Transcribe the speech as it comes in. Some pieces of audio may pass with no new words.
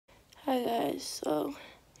Hi guys, so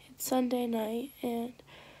it's Sunday night and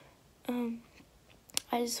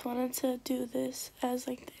I just wanted to do this as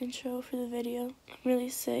like the intro for the video. I'm really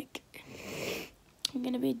sick. I'm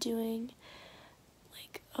gonna be doing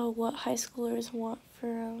like what high schoolers want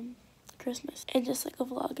for Christmas and just like a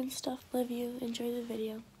vlog and stuff. Love you, enjoy the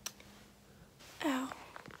video. Ow.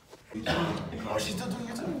 Oh, she's still doing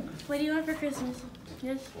it too. What do you want for Christmas?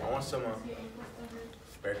 Yes? I want some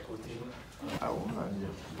spare cookie. I want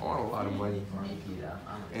a lot of money.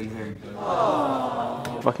 And him.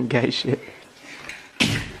 Fucking gay shit.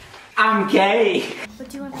 I'm gay! What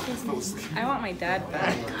do you want for Christmas? I want my dad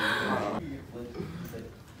back.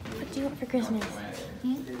 What do you want for Christmas?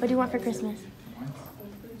 What do you want for Christmas?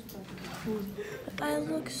 I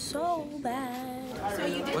look so bad.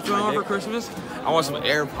 What do I want for Christmas? I want some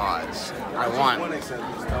AirPods. I want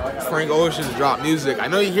Frank Ocean to drop music. I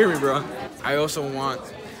know you hear me, bro. I also want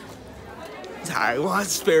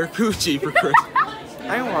spare coochie for Christmas.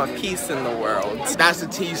 I want peace in the world. That's the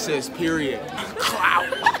T, sis, period. Clout.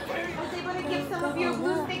 Some of your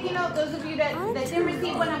blue sticky note, those of you that didn't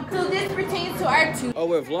receive one. So this pertains to our two. Oh,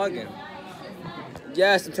 we're vlogging.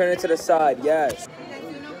 Yes, I'm turning to the side, yes.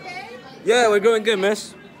 Yeah, we're doing good,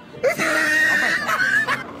 miss.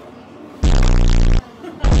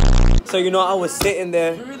 So, you know, I was sitting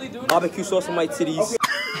there, barbecue sauce on my titties.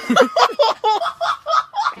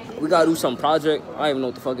 We gotta do some project. I don't even know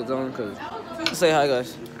what the fuck it's on, cause... Say hi,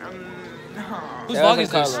 guys. Whose vlog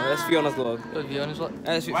is this? That's Fiona's vlog. Oh, Fiona's vlog?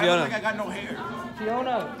 That's Fiona. I got no hair.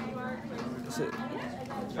 Fiona. That's it.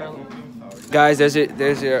 Guys,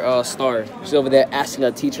 there's your star. She's over there asking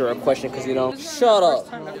a teacher a question because, you know, shut up.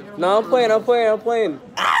 No, I'm playing.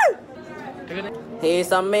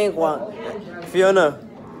 Here's a main one. Fiona.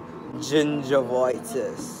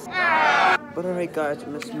 Gingivitis. But alright, guys,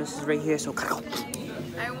 Miss is right here, so go.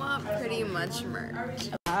 I want pretty much merch.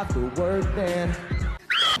 After work, then.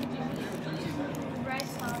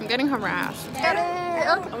 I'm getting harassed.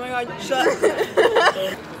 Oh my god, shut.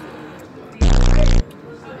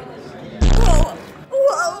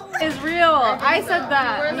 It's real. I said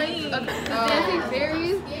that. We're like dancing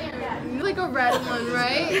fairies. Like a red one,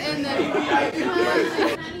 right? And then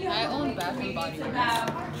I own Bath and Body Works.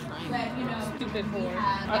 Stupid whore.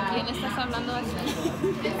 ¿A quién estás hablando así?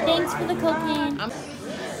 Thanks for the cocaine.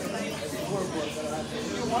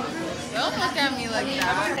 Don't look at me like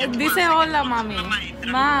that. Dice hola, mami.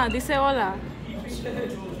 Ma, dice hola.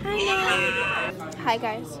 Hi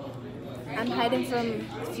guys. I'm hiding from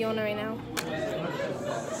Fiona right now.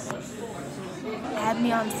 Add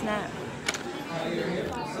me on Snap.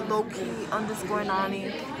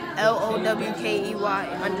 Lowkey_Nani. LOWKEY_NANI.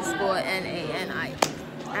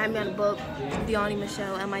 Add me on the book. Dioni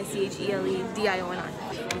Michelle. MICHELEDIONI.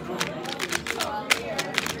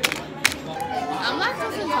 I'm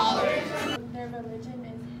lactose intolerant. Their religion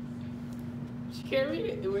is She can't read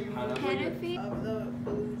it. Hanafi of the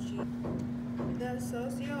Baluchi. The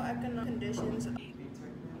socioeconomic conditions.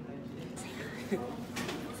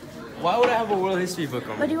 Why would I have a world history book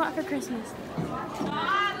on What do you want for Christmas?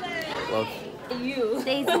 Well, You.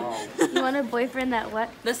 Daisy. You want a boyfriend that what?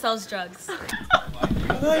 That sells drugs.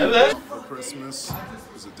 For Christmas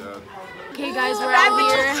is a dad. Okay, guys, we're out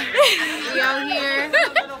here. We out here.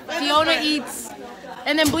 Fiona eats,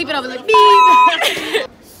 and then bleep it over like beep.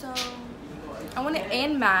 So, I want to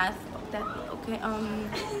end math. That okay.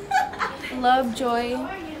 Love, joy.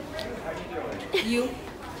 You.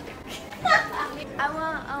 I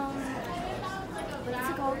want what's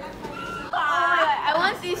it called? Oh my god, I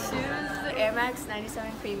want these shoes, Air Max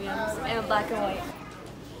 97 Premiums in black and white.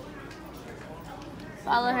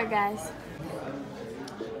 Follow her, guys.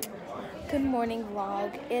 Good morning,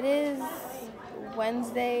 vlog. It is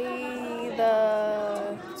Wednesday,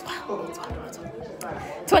 the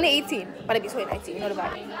 2018. About to be 2019. You know the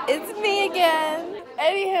vibe. It's me again.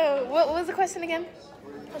 Anywho, what was the question again?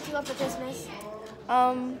 What do you want for Christmas?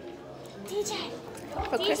 DJ.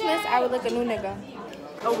 For Christmas, I would like a new nigga.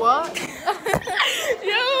 A what?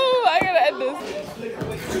 Yo, I gotta end this.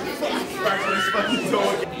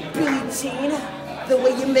 Billie Jean, the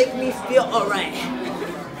way you make me feel alright.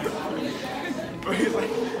 What do you want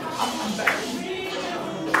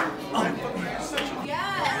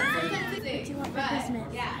for Christmas?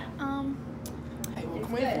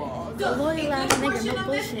 A loyal ass nigga, no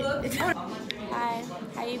bullshit. Hi,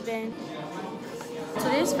 how you been?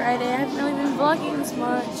 Today's Friday. I haven't really been vlogging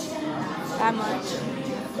that much,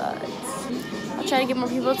 but I'll try to get more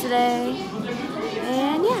people today.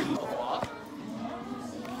 And yeah.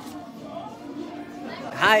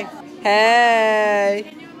 hi.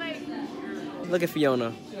 Hey. Look at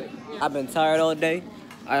Fiona. I've been tired all day.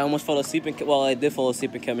 I I almost fell asleep in, well, I did fall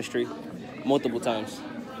asleep in chemistry multiple times.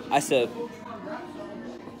 I said,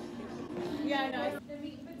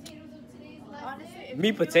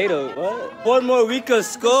 meat potato, what? 1 more week of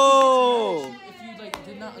school.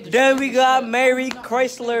 Then we got Mary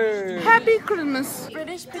Chrysler. Happy Christmas.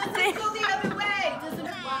 British Go potato. the other way. Doesn't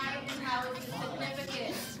why and how is it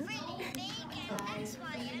significant?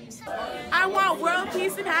 I want world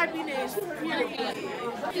peace and happiness. I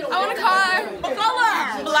want a car. What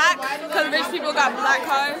color? Black, because rich people got black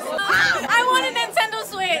cars. I want a Nintendo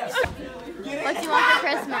Switch. What do you want for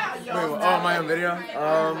Christmas? Wait, oh, am I on video?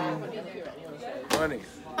 Money.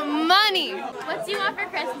 Money. What do you want for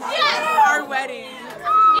Christmas? Our wedding.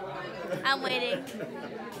 I'm waiting.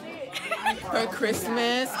 For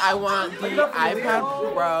Christmas, I want the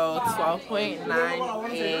iPad Pro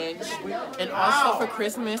 12.9 inch. And also for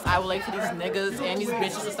Christmas, I would like for these niggas and these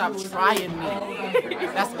bitches to stop trying me.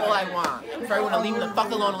 That's all I want. For everyone to leave me the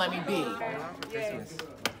fuck alone and let me be.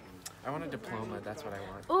 I want a diploma, that's what I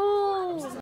want. Ooh.